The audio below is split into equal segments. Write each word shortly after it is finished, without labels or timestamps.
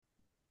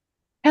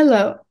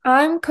Hello,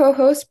 I'm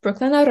co-host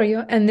Brooklyn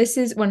Arroyo, and this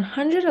is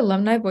 100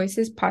 Alumni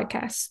Voices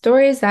podcast,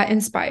 Stories That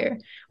Inspire,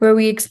 where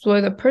we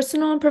explore the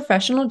personal and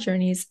professional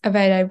journeys of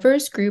a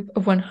diverse group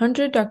of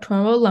 100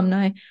 doctoral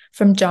alumni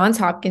from Johns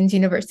Hopkins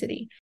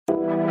University.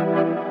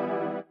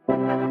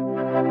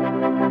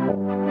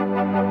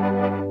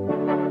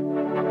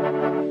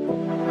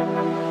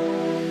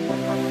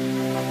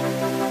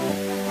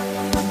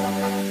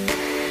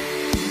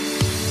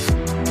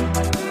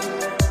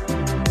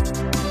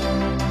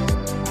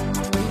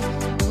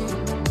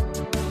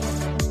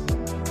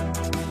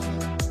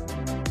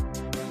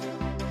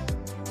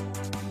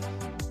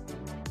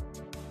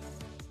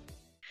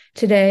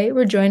 Today,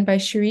 we're joined by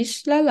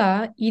Shirish,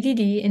 Lala,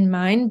 EdD in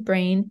Mind,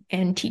 Brain,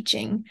 and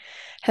Teaching.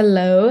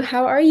 Hello,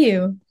 how are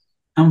you?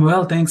 I'm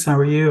well, thanks. How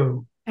are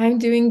you? I'm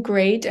doing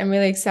great. I'm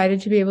really excited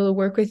to be able to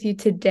work with you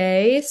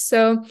today.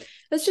 So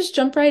let's just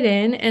jump right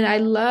in. And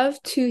I'd love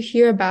to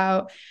hear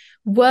about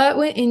what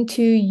went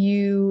into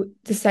you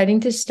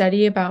deciding to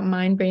study about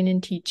mind, brain,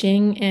 and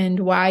teaching and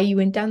why you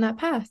went down that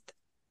path.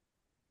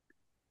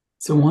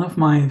 So, one of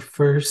my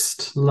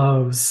first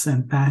loves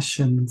and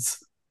passions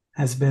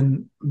has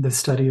been the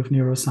study of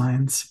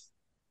neuroscience.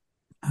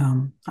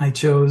 I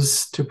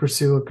chose to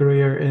pursue a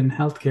career in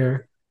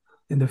healthcare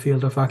in the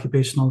field of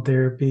occupational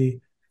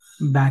therapy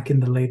back in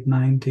the late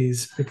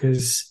 90s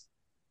because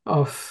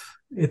of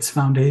its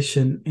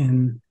foundation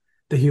in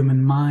the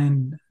human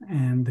mind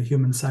and the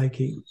human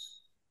psyche.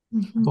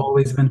 I've Mhm.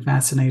 always been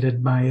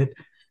fascinated by it.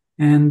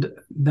 And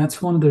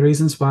that's one of the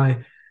reasons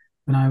why,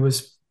 when I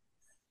was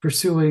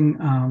pursuing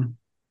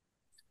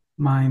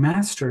my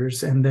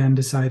master's and then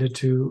decided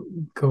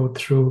to go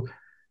through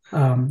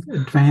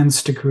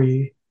advanced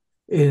degree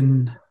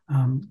in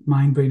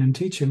mind, brain, and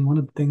teaching, one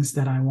of the things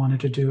that I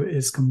wanted to do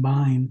is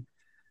combine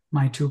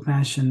my two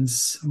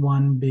passions,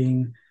 one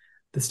being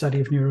the study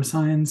of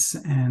neuroscience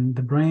and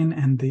the brain,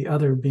 and the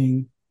other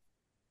being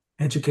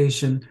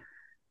education.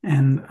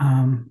 And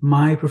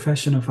my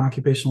profession of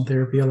occupational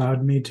therapy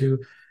allowed me to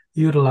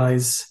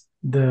utilize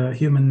the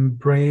human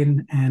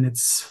brain and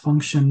its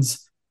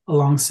functions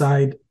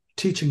alongside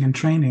teaching and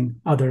training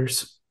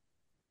others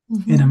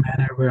in a Mhm.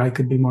 manner where I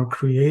could be more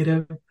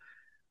creative.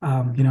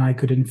 I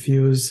could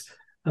infuse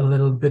a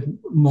little bit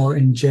more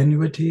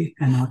ingenuity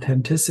and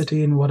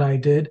authenticity in what I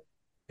did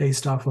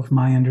based off of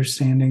my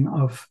understanding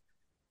of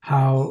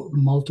how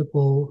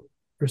multiple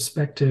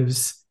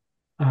perspectives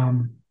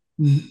um,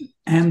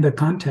 and the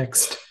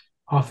context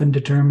often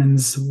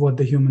determines what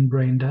the human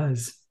brain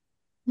does.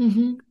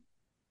 Mhm.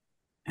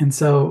 And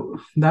so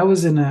that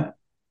was in a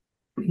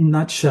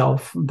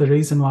nutshell the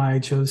reason why I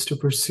chose to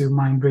pursue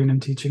mind, brain,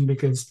 and teaching,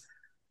 because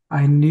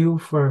I knew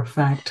for a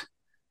fact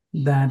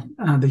that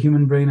the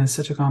human brain is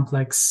such a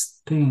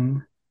complex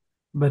thing,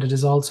 but it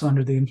is also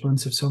under the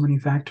influence of so many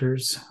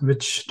factors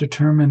which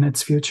determine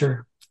its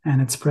future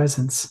and its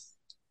presence.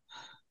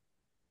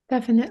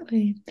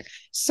 Definitely.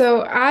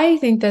 So I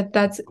think that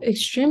that's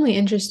extremely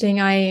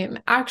interesting. I am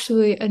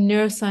actually a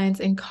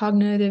neuroscience and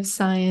cognitive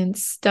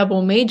science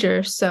double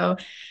major. So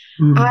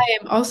I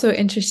Mm. am also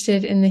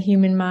interested in the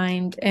human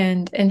mind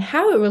and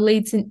how it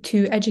relates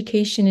into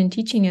education and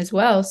teaching as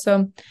well.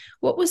 So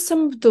what was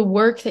some of the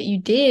work that you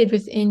did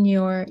within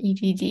your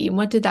EDD and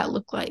what did that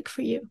look like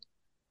for you?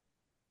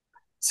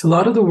 So a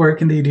lot of the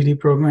work in the EdD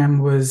program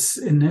was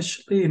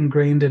initially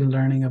ingrained in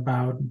learning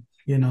about,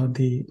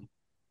 the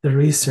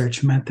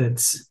research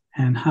methods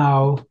and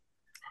how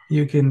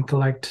you can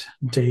collect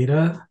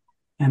data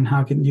and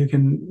how can you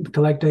can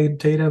collect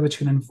data which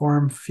can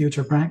inform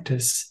future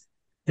practice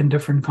in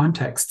different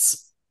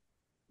contexts.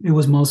 It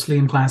was mostly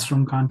in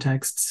classroom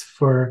contexts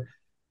for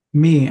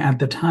me at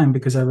the time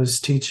because I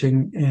was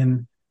teaching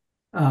in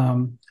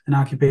an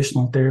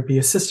occupational therapy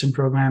assistant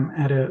program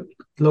at a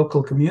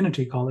local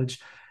community college.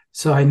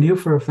 So I knew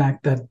for a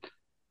fact that,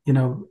 you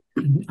know,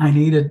 I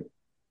needed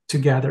to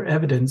gather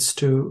evidence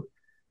to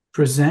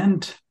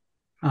present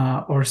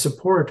or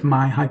support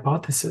my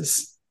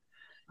hypothesis.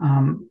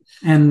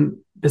 And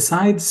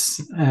besides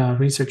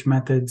research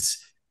methods,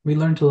 we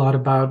learned a lot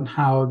about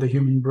how the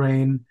human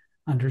brain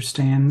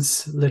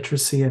understands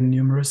literacy and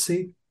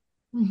numeracy,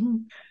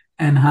 Mhm.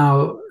 and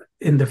how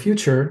in the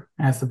future,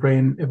 as the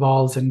brain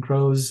evolves and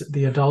grows,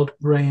 the adult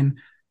brain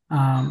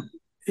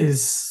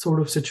is sort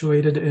of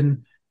situated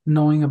in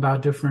knowing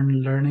about different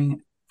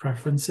learning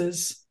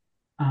preferences,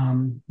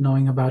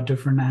 knowing about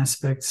different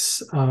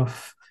aspects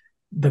of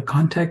the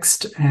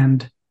context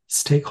and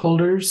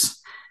stakeholders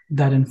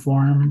that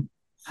inform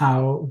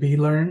how we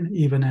learn,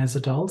 even as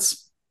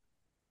adults.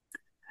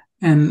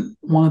 And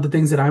one of the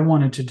things that I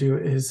wanted to do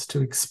is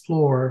to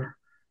explore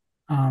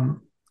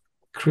um,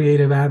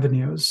 creative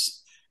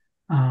avenues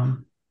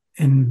um,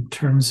 in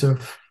terms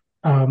of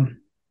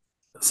um,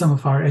 some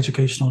of our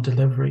educational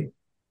delivery.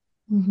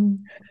 Mhm.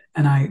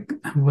 And I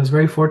was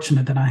very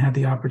fortunate that I had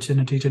the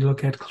opportunity to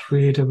look at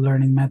creative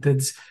learning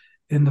methods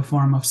in the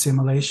form of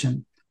simulation,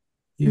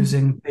 Mhm.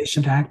 using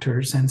patient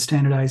actors and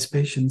standardized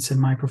patients in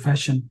my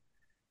profession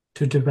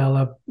to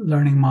develop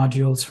learning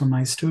modules for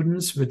my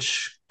students,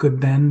 which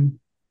could then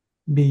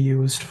be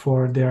used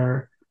for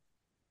their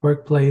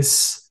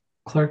workplace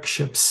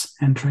clerkships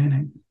and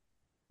training.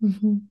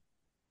 Mhm.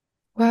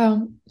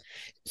 Wow.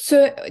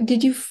 So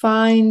did you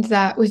find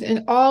that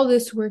within all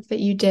this work that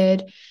you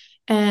did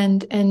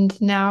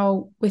and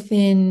now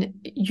within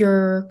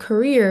your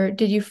career,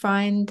 did you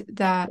find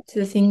that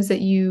the things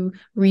that you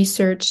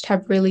researched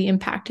have really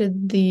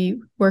impacted the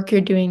work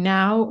you're doing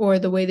now or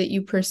the way that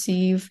you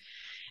perceive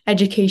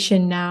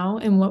education now?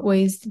 In what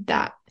ways did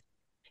that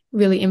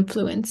really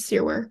influence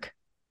your work?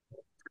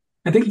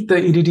 I think the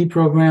EdD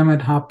program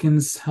at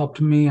Hopkins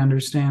helped me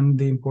understand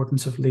the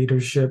importance of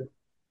leadership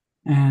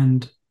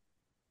and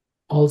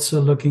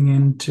also looking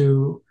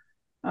into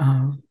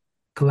uh,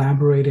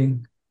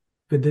 collaborating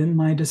within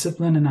my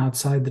discipline and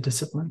outside the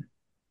discipline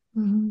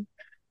Mhm.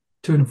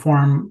 to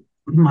inform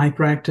my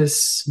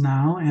practice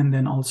now, and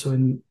then also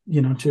in,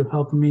 to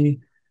help me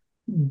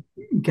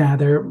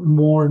gather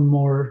more and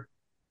more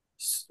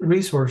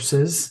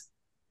resources,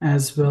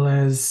 as well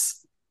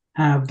as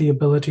have the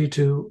ability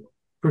to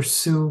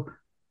pursue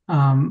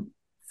um,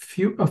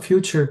 a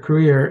future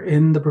career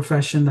in the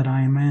profession that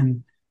I am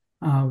in,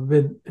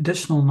 with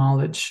additional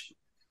knowledge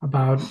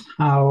about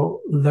how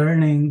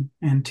learning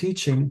and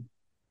teaching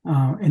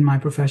in my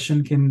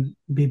profession can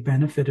be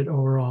benefited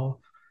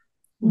overall.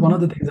 One Mhm.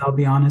 of the things I'll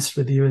be honest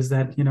with you is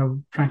that,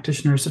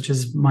 practitioners such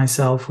as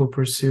myself who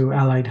pursue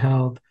allied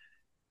health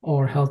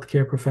or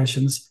healthcare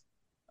professions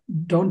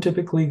don't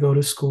typically go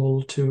to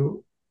school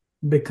to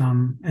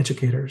become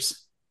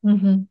educators.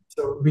 Mhm.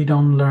 So we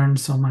don't learn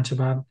so much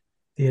about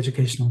the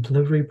educational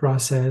delivery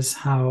process,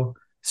 how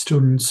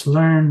students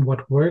learn,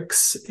 what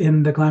works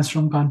in the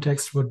classroom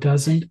context, what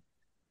doesn't.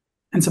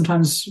 And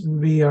sometimes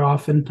we are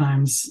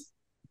oftentimes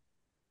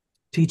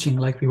teaching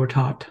like we were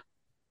taught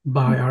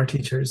by our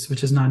teachers,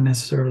 which is not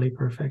necessarily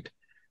perfect.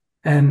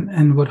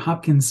 And what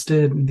Hopkins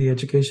did, the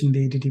education,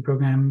 the EdD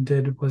program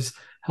did, was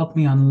help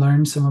me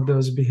unlearn some of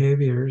those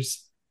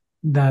behaviors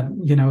that,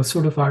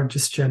 sort of are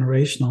just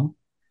generational,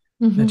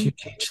 that you Mhm.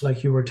 teach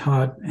like you were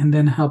taught, and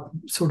then help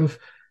sort of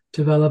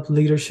develop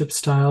leadership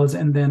styles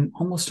and then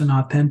almost an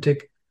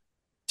authentic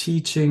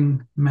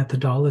teaching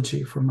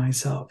methodology for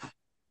myself,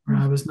 where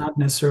I Mhm. was not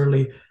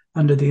necessarily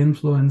under the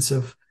influence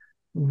of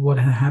what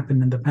had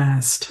happened in the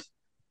past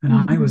when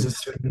I was Mhm. a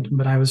student,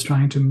 but I was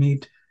trying to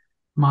meet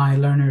my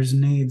learners'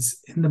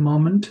 needs in the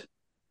moment,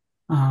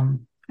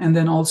 and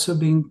then also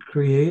being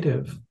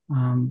creative,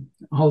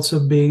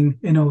 also being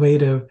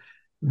innovative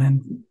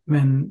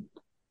when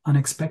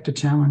unexpected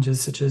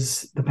challenges such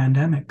as the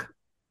pandemic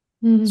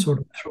Mhm. sort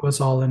of threw us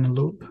all in a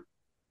loop.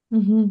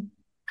 Mhm.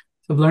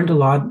 So I've learned a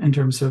lot in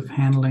terms of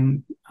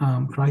handling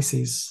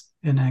crises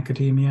in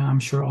academia. I'm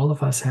sure all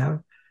of us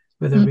have,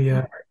 whether we Mhm.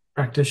 are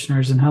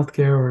practitioners in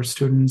healthcare or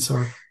students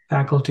or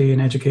faculty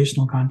in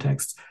educational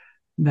contexts.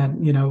 That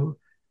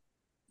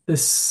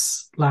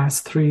this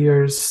last 3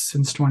 years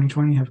since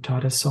 2020 have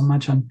taught us so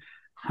much on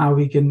how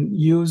we can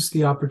use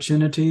the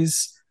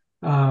opportunities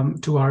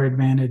to our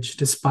advantage,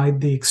 despite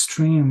the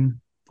extreme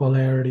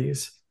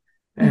polarities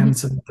Mhm. and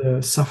some of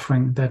the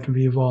suffering that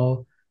we've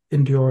all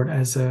endured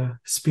as a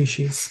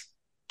species.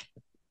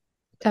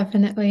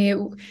 Definitely.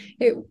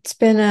 It's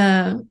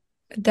been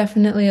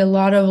definitely a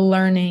lot of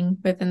learning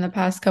within the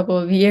past couple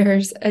of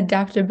years,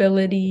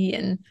 adaptability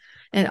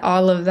and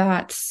all of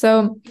that.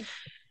 So,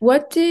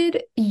 what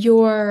did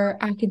your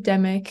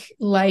academic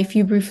life,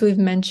 you briefly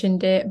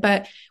mentioned it,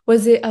 but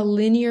was it a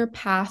linear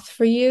path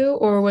for you,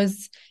 or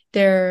was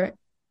there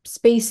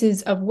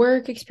spaces of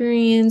work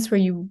experience where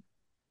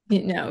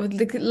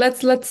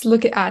let's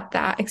look at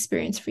that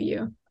experience for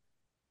you.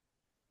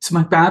 So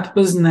my path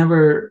was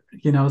never,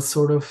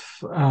 sort of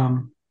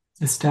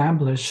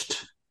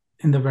established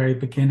in the very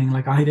beginning.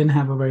 Like I didn't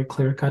have a very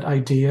clear-cut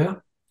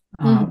idea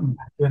Mhm.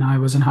 when I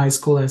was in high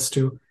school as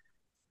to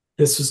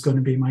this was going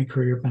to be my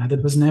career path.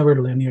 It was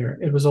never linear.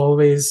 It was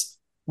always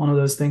one of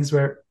those things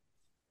where,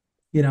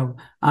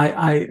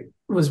 I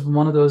was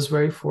one of those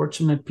very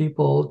fortunate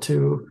people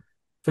to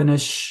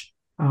finish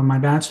my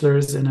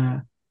bachelor's in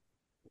a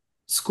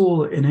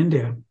school in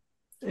India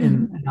Mhm.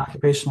 in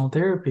occupational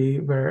therapy,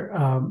 where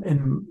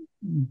in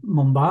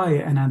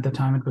Mumbai, and at the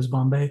time it was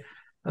Bombay,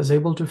 I was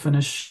able to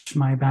finish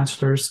my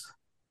bachelor's.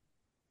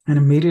 And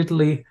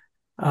immediately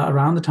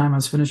around the time I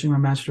was finishing my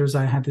bachelor's,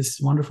 I had this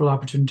wonderful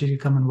opportunity to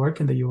come and work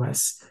in the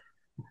US.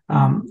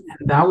 And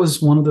that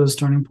was one of those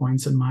turning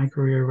points in my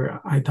career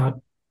where I thought,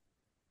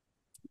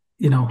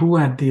 who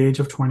at the age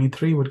of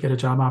 23 would get a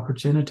job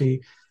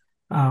opportunity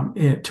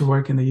to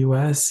work in the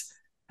US?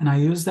 And I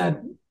used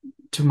that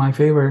to my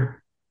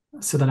favor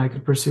so that I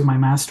could pursue my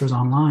master's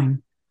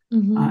online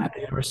Mhm. at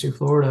the University of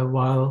Florida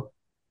while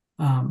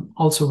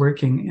also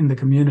working in the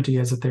community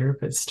as a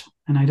therapist.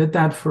 And I did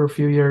that for a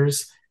few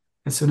years.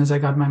 As soon as I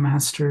got my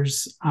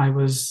master's, I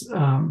was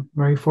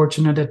very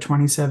fortunate at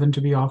 27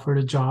 to be offered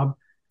a job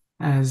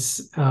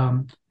as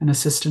an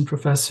assistant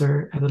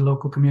professor at a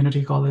local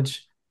community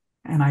college.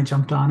 And I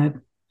jumped on it.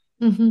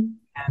 Mhm.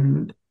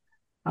 And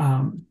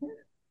um,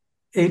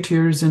 8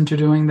 years into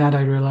doing that,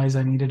 I realized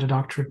I needed a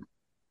doctorate.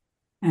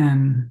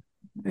 And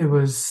it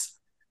was,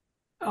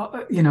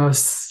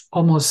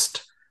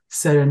 almost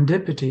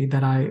serendipity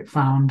that I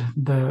found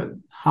the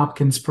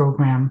Hopkins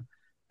program,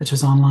 which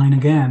is online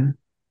again.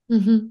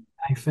 Mm-hmm.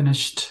 I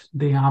finished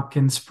the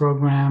Hopkins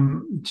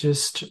program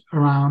just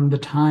around the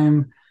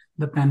time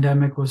the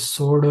pandemic was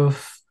sort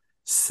of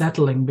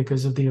settling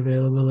because of the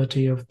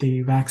availability of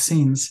the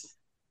vaccines.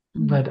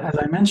 But as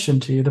I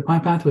mentioned to you, my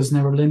path was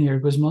never linear.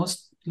 It was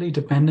mostly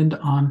dependent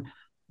on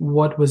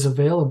what was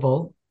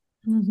available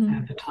Mm-hmm.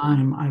 at the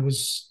time. I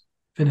was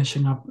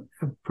finishing up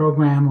a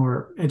program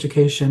or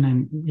education,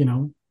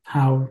 and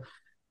how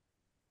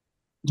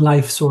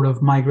life sort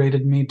of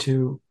migrated me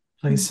to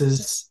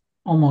places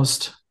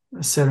almost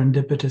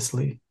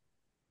serendipitously.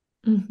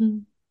 Mm-hmm.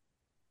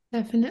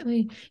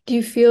 Definitely. Do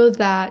you feel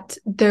that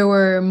there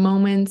were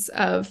moments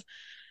of,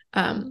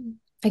 I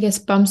guess,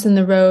 bumps in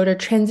the road or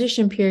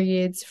transition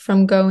periods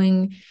from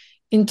going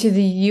into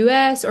the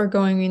US or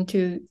going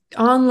into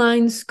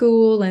online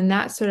school and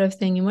that sort of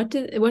thing? And what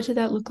did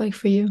that look like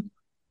for you?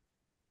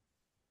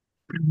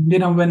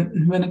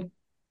 When it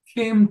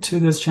came to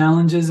those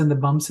challenges and the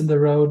bumps in the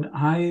road,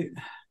 I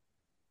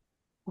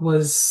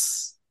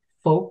was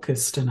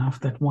focused enough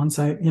that once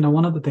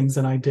one of the things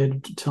that I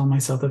did to tell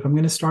myself that if I'm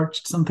going to start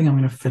something, I'm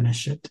going to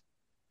finish it.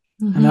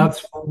 And Mm-hmm.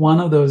 that's one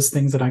of those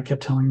things that I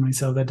kept telling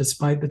myself, that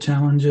despite the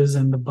challenges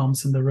and the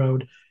bumps in the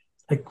road,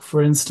 like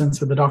for instance,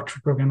 with the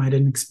doctorate program, I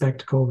didn't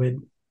expect COVID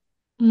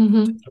to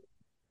Mm-hmm.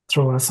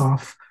 throw us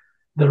off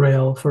the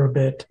rail for a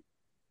bit.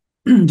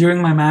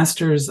 During my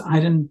master's, I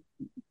didn't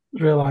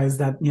realize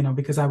that,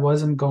 because I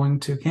wasn't going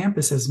to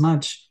campus as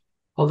much,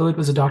 although it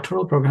was a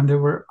doctoral program, there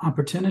were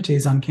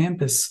opportunities on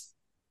campus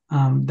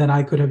that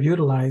I could have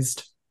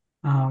utilized.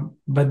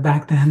 But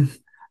back then,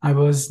 I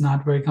was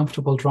not very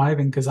comfortable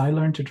driving because I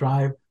learned to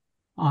drive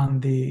on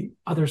the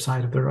other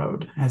side of the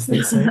road, as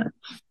they say.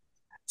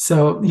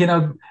 So,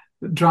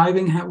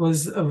 driving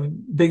was a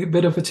big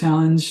bit of a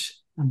challenge,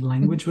 and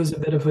language was a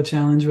bit of a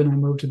challenge when I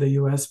moved to the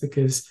US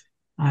because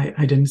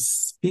I didn't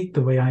speak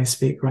the way I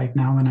speak right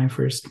now when I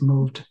first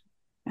moved.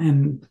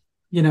 And,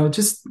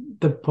 just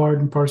the part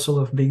and parcel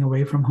of being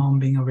away from home,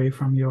 being away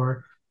from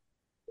your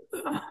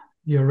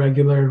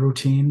regular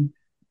routine,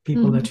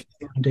 people that Mm-hmm.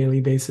 you see on a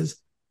daily basis.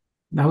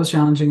 That was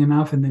challenging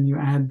enough. And then you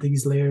add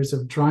these layers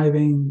of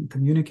driving,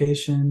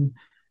 communication,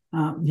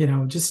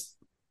 just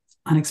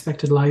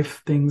unexpected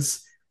life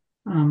things.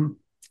 Um,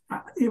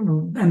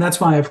 and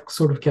that's why I've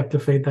sort of kept the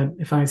faith that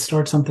if I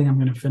start something, I'm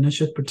going to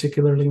finish it,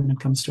 particularly when it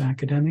comes to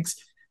academics.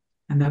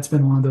 And that's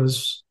been one of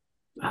those,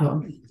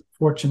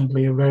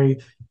 fortunately, a very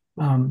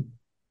um,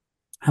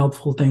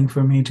 helpful thing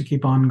for me to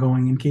keep on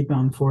going and keep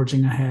on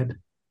forging ahead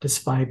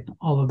despite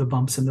all of the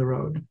bumps in the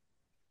road.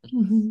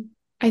 Mm-hmm.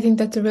 I think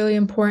that's a really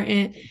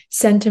important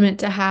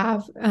sentiment to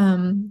have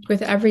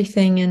with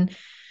everything. And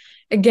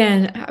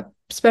again,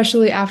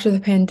 especially after the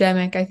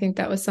pandemic, I think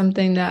that was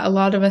something that a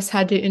lot of us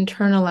had to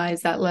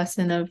internalize that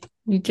lesson of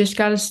you just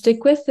got to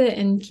stick with it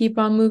and keep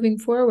on moving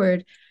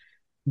forward.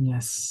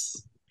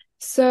 Yes.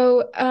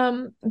 So,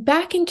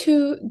 back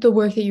into the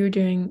work that you were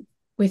doing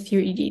with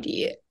your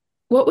EDD,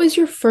 what was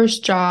your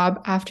first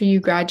job after you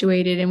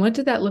graduated, and what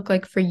did that look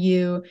like for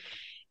you,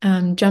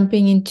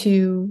 jumping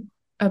into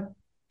a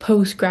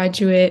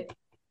postgraduate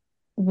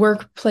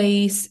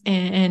workplace,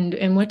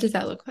 and what does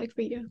that look like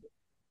for you?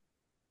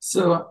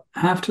 So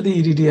after the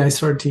EDD, I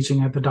started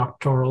teaching at the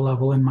doctoral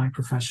level in my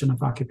profession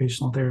of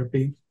occupational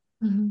therapy.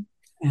 Mhm.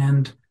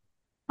 And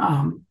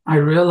I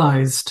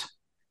realized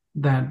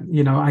that,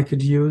 I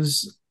could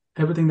use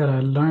everything that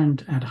I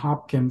learned at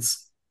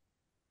Hopkins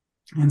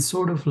and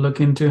sort of look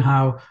into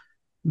how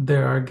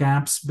there are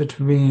gaps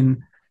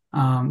between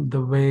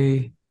the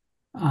way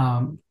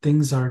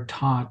things are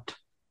taught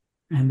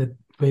and the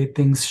way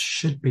things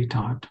should be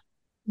taught.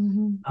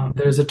 Mhm.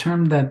 There's a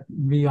term that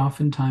we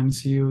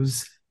oftentimes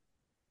use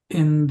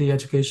in the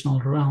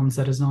educational realms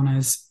that is known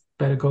as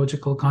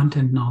pedagogical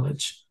content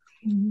knowledge,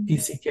 Mhm.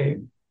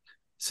 PCK.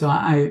 So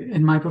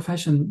in my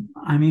profession,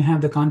 I may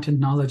have the content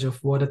knowledge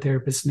of what a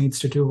therapist needs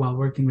to do while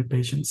working with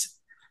patients.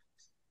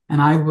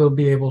 And I will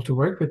be able to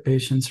work with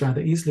patients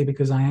rather easily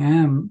because I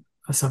am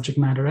a subject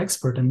matter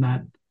expert in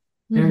that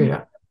Mhm.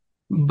 area.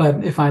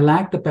 But if I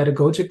lack the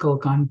pedagogical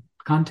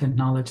content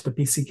knowledge, the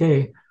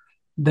PCK,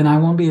 then I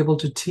won't be able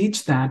to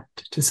teach that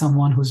to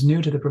someone who's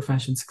new to the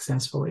profession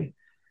successfully.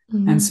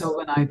 And Mhm. so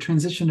when I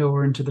transitioned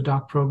over into the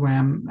doc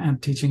program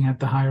and teaching at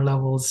the higher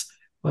levels,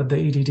 what the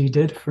EDD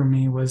did for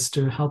me was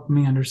to help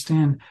me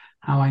understand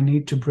how I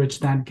need to bridge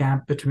that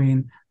gap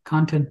between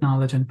content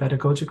knowledge and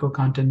pedagogical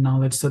content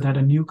knowledge so that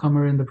a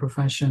newcomer in the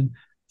profession,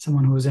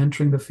 someone who is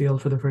entering the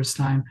field for the first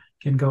time,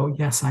 can go,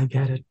 yes, I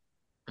get it.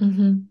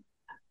 Mhm.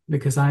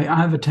 Because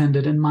I've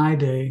attended in my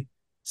day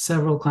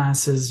several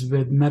classes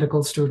with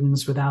medical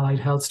students, with allied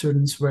health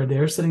students, where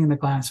they're sitting in the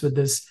class with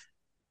this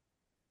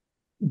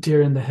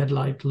deer in the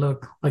headlight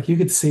look. Like you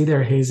could see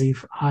their hazy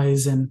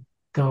eyes and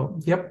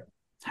go, yep,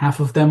 half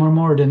of them or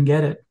more didn't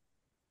get it.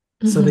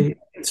 So Mhm. the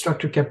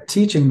instructor kept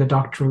teaching, the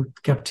doctor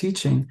kept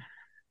teaching.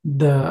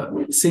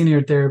 The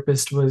senior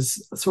therapist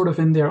was sort of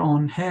in their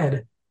own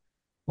head,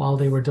 while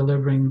they were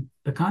delivering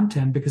the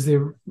content because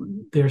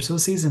they're so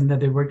seasoned that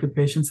they worked with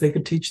patients. They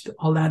could teach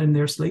all that in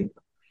their sleep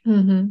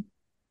Mm-hmm.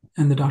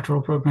 in the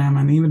doctoral program.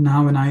 And even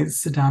now, when I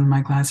sit down in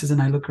my classes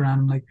and I look around,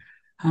 I'm like,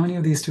 how many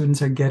of these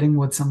students are getting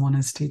what someone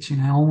is teaching?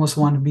 I almost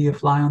want to be a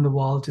fly on the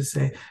wall to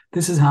say,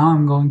 this is how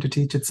I'm going to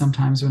teach it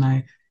sometimes when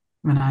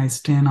I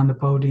stand on the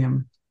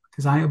podium,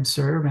 because I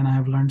observe and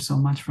I've learned so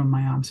much from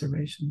my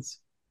observations.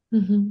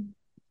 Mm-hmm.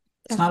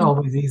 It's not Definitely.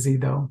 always easy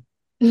though.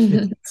 It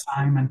Mm-hmm. takes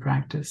time and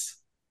practice.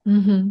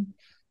 Mm-hmm.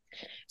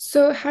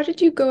 So, how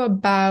did you go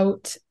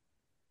about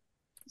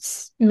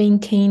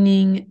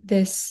maintaining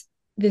this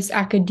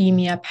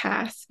academia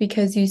path?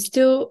 Because you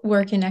still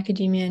work in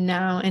academia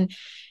now,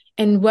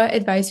 and what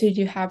advice would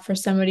you have for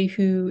somebody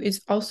who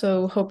is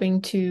also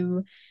hoping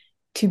to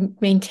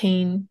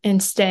maintain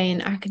and stay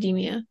in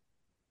academia?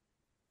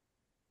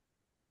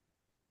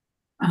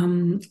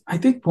 I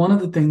think one of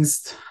the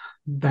things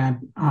that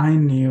I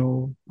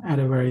knew at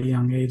a very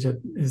young age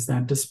is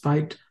that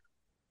despite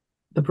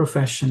the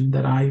profession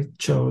that I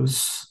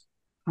chose,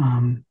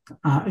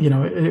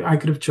 I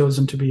could have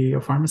chosen to be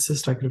a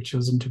pharmacist. I could have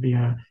chosen to be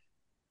a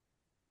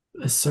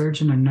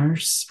surgeon, a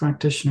nurse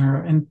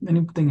practitioner, and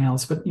anything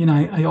else. But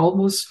I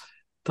almost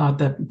thought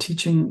that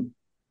teaching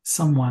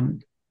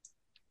someone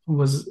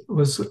was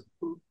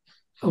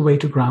a way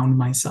to ground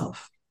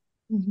myself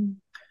Mm-hmm.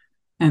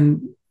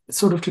 and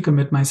sort of to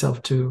commit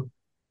myself to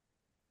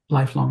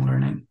lifelong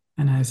learning.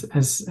 And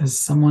as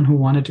someone who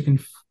wanted to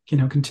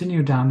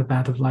continue down the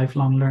path of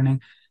lifelong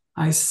learning,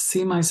 I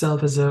see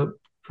myself as a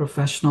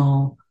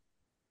professional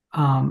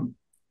um,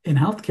 in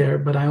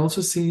healthcare, but I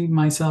also see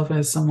myself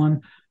as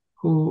someone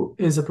who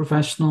is a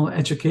professional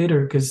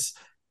educator because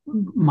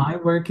my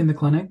work in the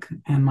clinic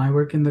and my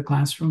work in the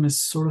classroom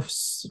is sort of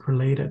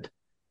related.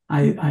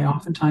 I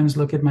oftentimes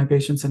look at my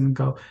patients and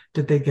go,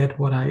 did they get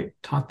what I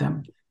taught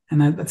them? And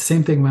that's the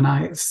same thing when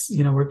I,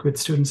 work with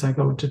students. I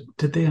go,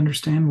 did they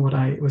understand what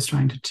I was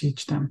trying to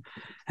teach them?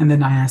 And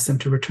then I ask them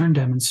to return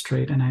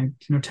demonstrate, and I,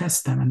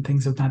 test them and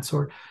things of that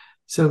sort.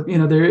 So,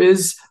 there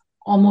is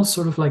almost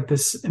sort of like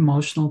this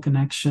emotional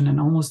connection and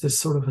almost this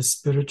sort of a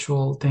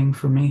spiritual thing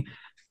for me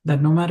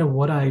that no matter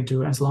what I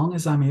do, as long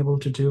as I'm able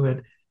to do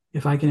it,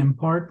 if I can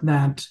impart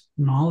that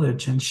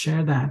knowledge and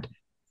share that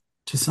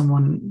to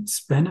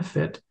someone's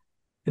benefit,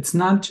 it's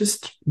not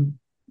just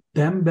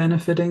them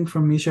benefiting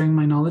from me sharing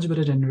my knowledge, but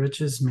it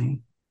enriches me.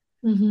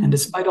 And Mm-hmm.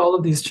 despite all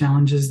of these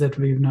challenges that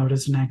we've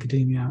noticed in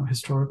academia,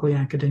 historically,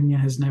 academia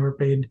has never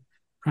paid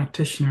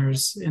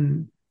practitioners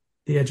in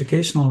the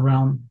educational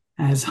realm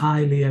as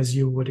highly as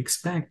you would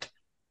expect.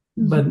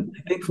 But Mm-hmm.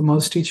 I think for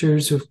most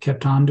teachers who've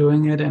kept on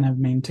doing it and have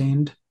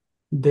maintained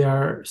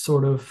their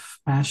sort of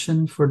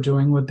passion for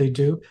doing what they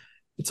do,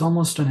 it's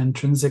almost an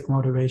intrinsic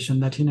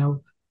motivation that,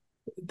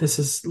 this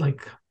is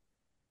like,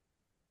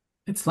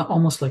 it's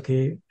almost like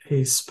a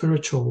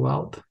spiritual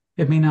wealth.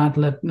 It may not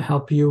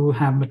help you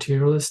have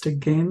materialistic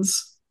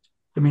gains.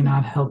 It may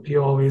not help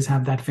you always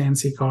have that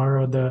fancy car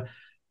or the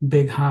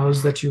big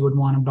house that you would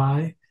want to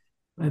buy.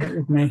 But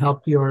it may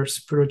help your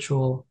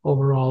spiritual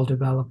overall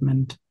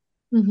development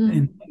Mm-hmm.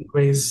 in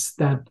ways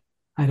that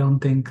I don't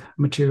think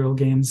material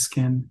gains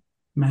can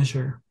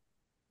measure.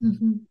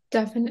 Mm-hmm.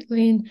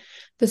 Definitely. And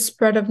the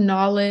spread of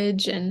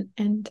knowledge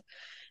and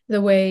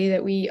the way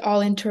that we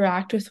all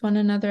interact with one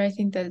another, I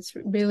think that's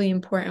really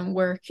important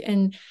work.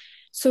 And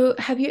so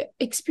have you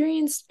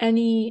experienced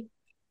any,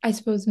 I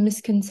suppose,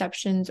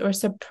 misconceptions or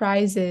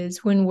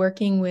surprises when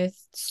working with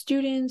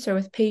students or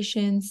with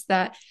patients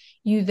that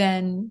you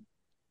then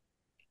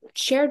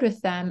shared with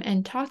them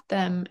and taught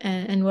them,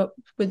 and what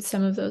would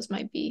some of those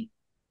might be?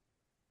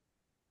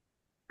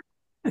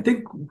 I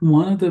think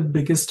one of the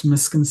biggest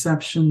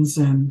misconceptions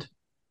and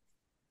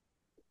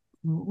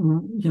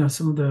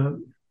some of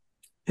the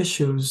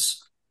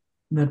issues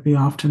that we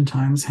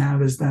oftentimes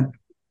have is that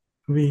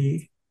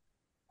we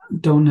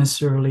don't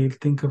necessarily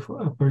think of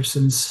a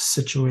person's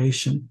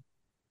situation.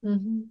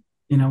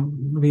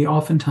 Mm-hmm. We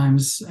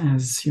oftentimes,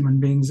 as human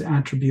beings,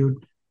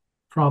 attribute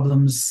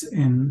problems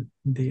in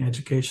the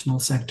educational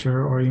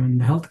sector or even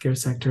the healthcare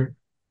sector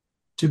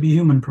to be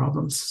human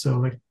problems. So,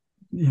 like,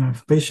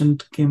 if a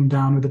patient came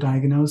down with a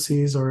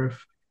diagnosis or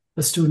if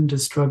a student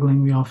is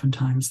struggling, we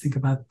oftentimes think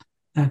about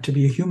that to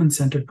be a human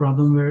centered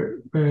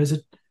problem, whereas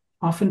it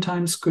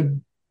oftentimes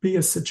could be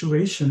a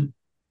situation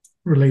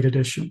related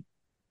issue.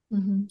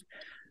 Mm-hmm.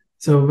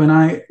 So when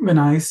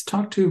I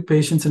talk to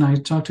patients and I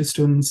talk to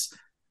students,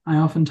 I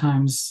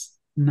oftentimes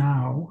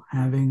now,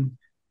 having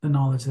the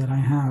knowledge that I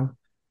have,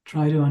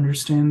 try to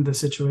understand the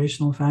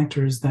situational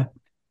factors that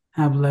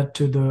have led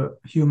to the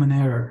human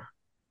error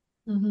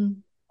Mm-hmm.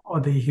 or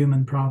the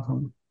human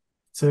problem.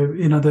 So,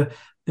 the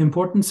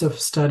importance of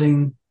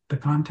studying the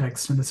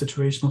context and the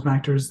situational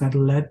factors that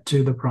led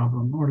to the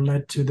problem or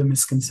led to the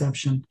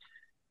misconception,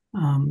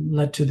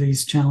 led to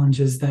these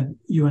challenges that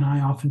you and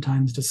I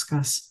oftentimes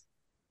discuss.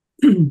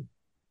 And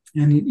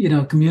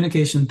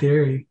communication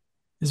theory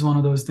is one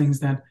of those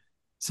things that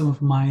some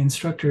of my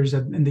instructors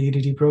in the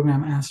EdD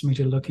program asked me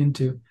to look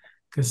into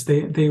because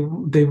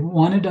they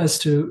wanted us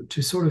to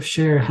sort of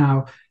share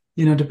how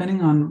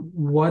depending on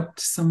what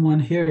someone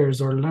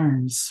hears or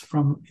learns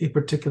from a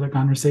particular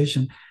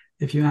conversation,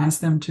 if you ask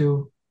them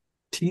to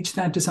teach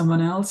that to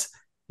someone else,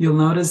 you'll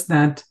notice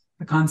that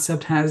the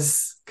concept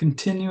has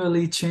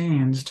continually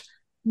changed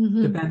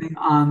Hmm. depending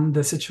on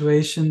the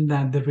situation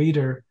that the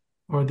reader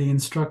or the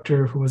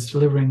instructor who was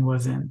delivering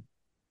was in.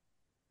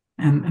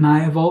 And I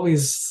have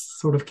always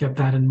sort of kept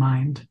that in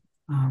mind.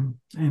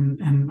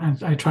 And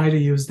I try to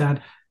use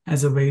that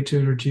as a way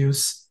to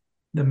reduce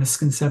the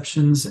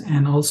misconceptions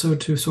and also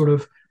to sort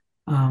of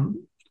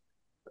um,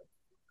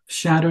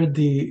 shatter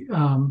the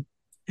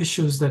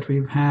issues that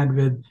we've had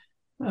with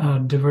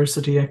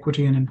diversity,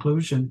 equity, and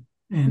inclusion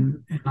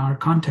in our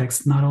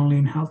context, not only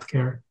in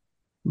healthcare,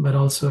 but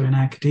also in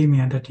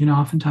academia. That,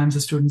 oftentimes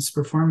a student's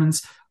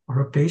performance or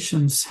a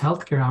patient's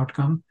healthcare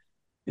outcome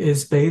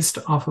is based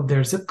off of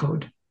their zip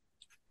code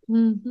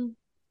Hmm.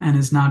 and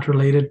is not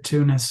related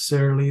to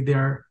necessarily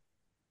their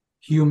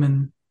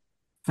human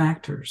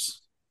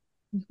factors.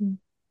 Hmm.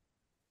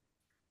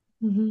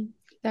 Hmm.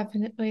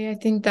 Definitely. I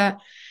think that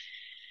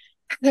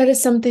that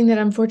is something that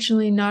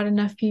unfortunately not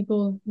enough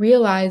people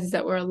realize,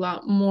 that we're a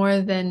lot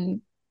more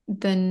than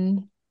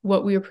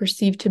what we are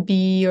perceived to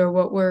be or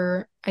what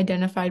we're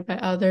identified by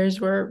others.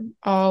 We're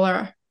all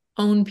our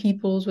own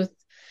peoples with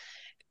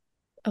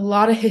a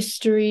lot of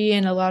history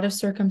and a lot of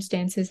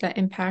circumstances that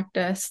impact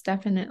us,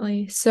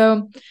 definitely.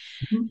 So,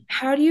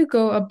 how do you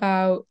go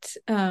about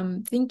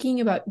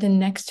thinking about the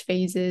next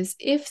phases?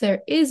 If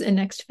there is a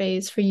next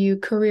phase for you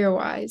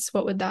career-wise,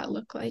 what would that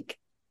look like?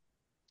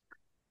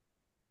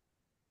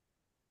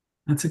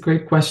 That's a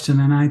great question.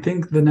 And I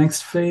think the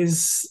next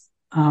phase,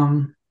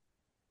 no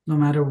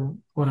matter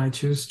what I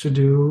choose to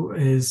do,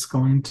 is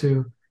going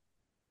to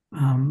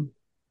um,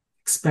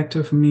 expect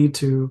of me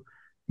to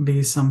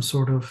be some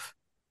sort of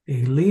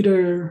a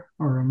leader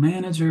or a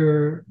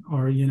manager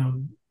or,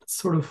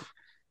 sort of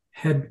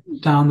head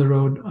down the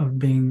road of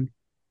being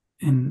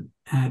an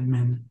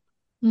admin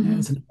Mm-hmm.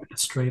 as an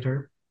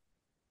administrator.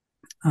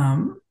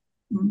 Um,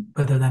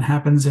 Whether that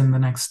happens in the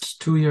next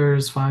 2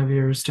 years, 5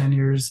 years, 10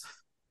 years,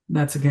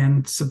 that's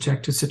again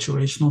subject to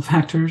situational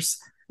factors.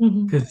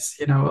 Mm-hmm. Because,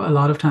 a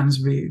lot of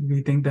times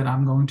we think that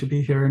I'm going to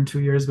be here in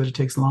 2 years, but it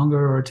takes longer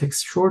or it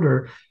takes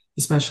shorter,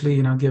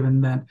 especially,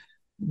 given that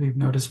we've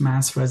noticed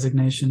mass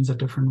resignations at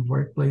different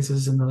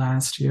workplaces in the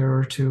last year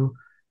or two.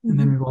 And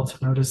then Mm-hmm. we've also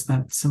noticed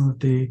that some of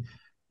the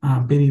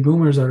baby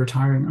boomers are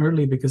retiring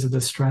early because of the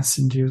stress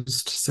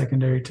induced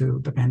secondary to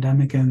the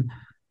pandemic and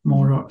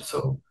more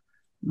so.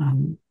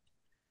 Um,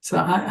 so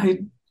I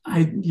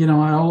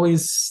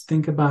always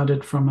think about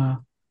it from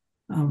a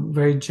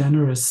very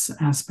generous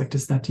aspect.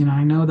 Is that,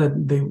 I know that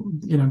they,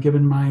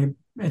 given my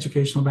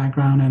educational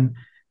background and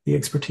the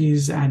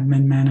expertise,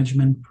 admin,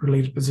 management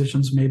related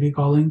positions may be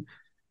calling,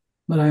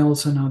 but I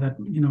also know that,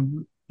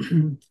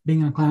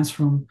 being in a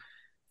classroom,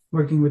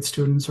 working with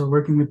students or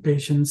working with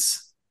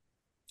patients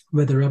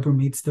where the rubber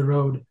meets the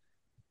road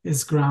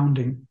is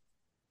grounding,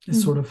 is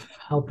Mm-hmm. sort of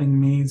helping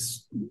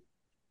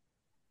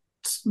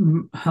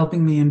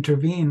me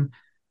intervene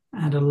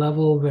at a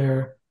level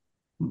where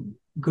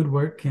good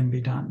work can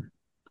be done.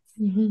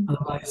 Mm-hmm.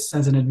 Otherwise,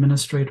 as an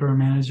administrator or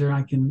manager,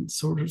 I can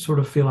sort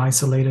of feel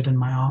isolated in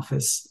my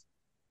office.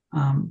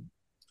 Um,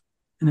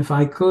 and if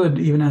I could,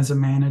 even as a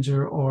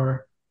manager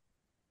or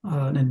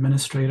an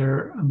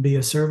administrator, be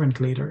a servant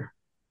leader,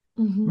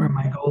 where Mm-hmm.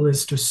 my goal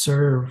is to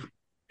serve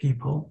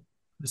people,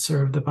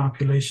 serve the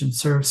population,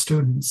 serve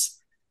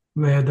students,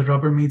 where the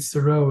rubber meets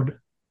the road,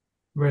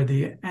 where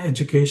the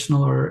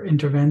educational or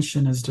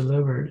intervention is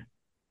delivered.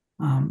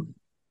 Um,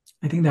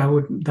 I think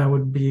that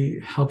would be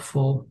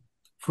helpful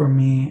for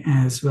me,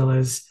 as well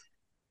as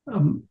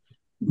a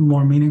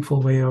more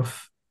meaningful way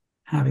of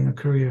having a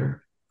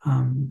career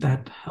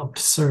that helped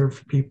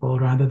serve people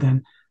rather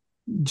than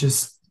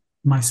just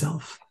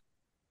myself.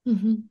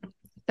 Mm-hmm.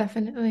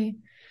 Definitely.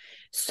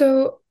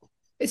 So,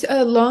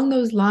 along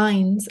those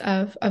lines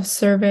of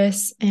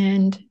service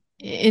and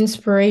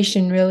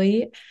inspiration,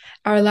 really,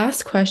 our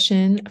last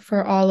question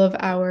for all of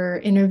our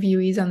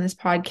interviewees on this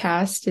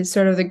podcast is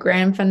sort of the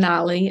grand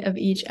finale of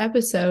each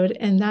episode,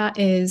 and that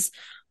is,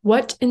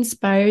 what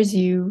inspires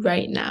you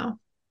right now?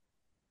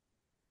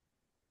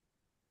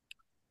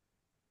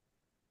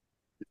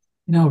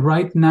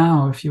 Right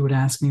now, if you would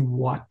ask me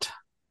what,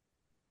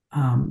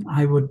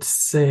 I would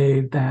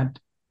say that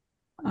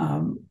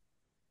um,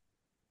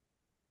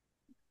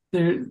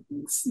 there,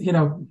 you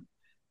know,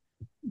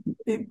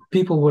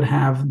 people would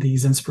have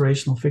these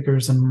inspirational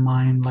figures in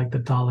mind, like the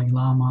Dalai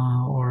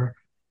Lama or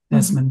Mm-hmm.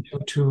 Desmond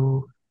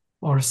Tutu,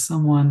 or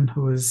someone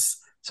who is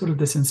sort of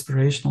this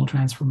inspirational,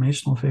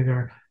 transformational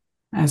figure,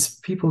 as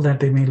people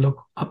that they may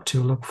look up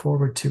to, look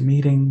forward to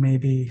meeting,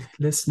 maybe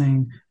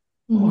listening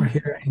or Mm-hmm.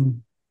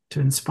 hearing to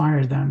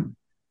inspire them.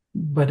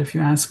 But if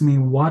you ask me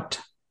what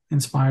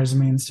inspires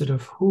me instead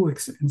of who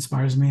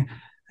inspires me,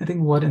 I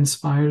think what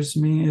inspires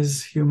me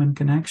is human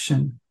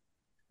connection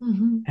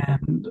Mm-hmm.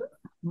 and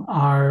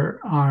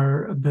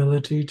our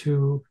ability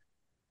to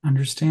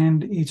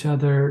understand each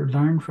other,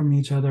 learn from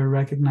each other,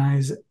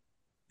 recognize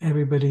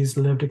everybody's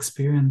lived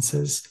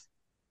experiences,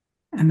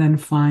 and then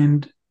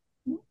find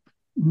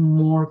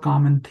more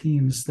common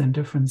themes than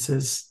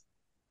differences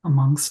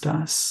amongst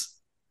us.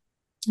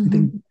 I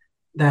think Mhm.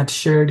 that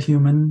shared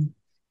human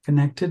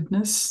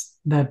connectedness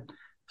that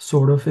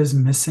sort of is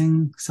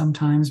missing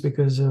sometimes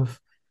because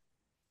of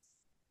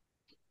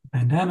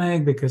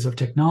pandemic, because of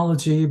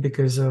technology,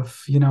 because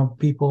of,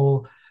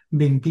 people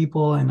being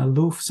people and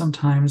aloof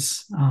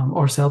sometimes,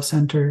 or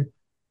self-centered.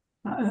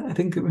 I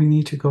think we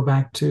need to go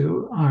back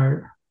to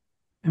our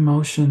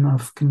emotion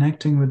of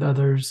connecting with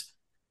others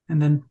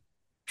and then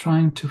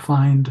trying to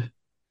find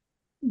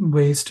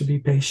ways to be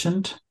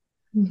patient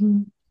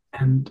Mhm.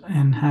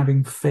 and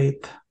having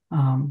faith,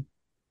 um,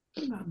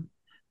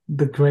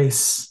 the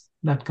grace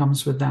that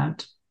comes with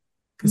that.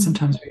 Because Mhm.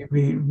 sometimes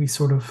we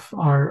sort of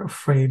are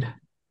afraid,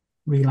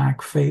 we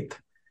lack faith,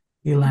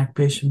 we lack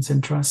patience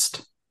and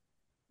trust.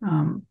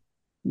 Um,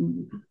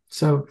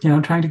 so,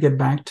 trying to get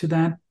back to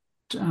that,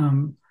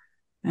 um,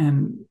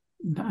 and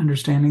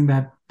understanding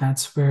that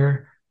that's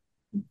where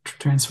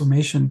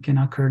transformation can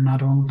occur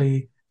not only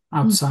Mhm.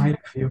 outside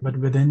of you but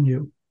within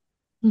you.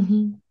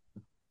 Mhm.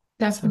 So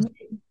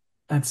Definitely.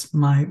 that's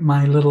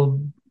my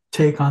little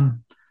take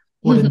on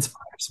what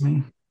inspires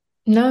me.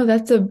 No,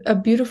 that's a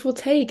beautiful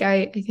take.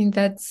 I think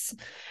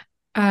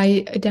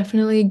I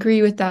definitely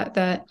agree with that,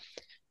 that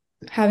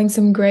having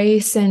some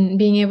grace and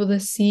being able to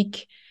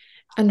seek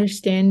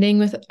understanding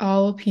with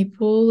all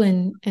people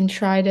and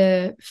try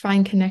to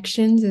find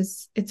connections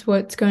is it's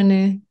what's going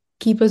to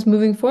keep us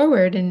moving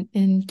forward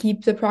and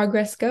keep the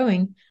progress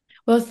going.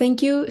 Well,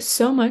 thank you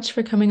so much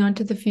for coming on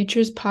to the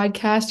Futures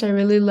podcast. I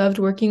really loved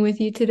working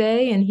with you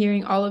today and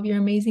hearing all of your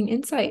amazing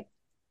insight.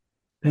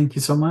 Thank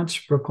you so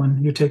much,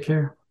 Brooklyn. You take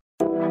care.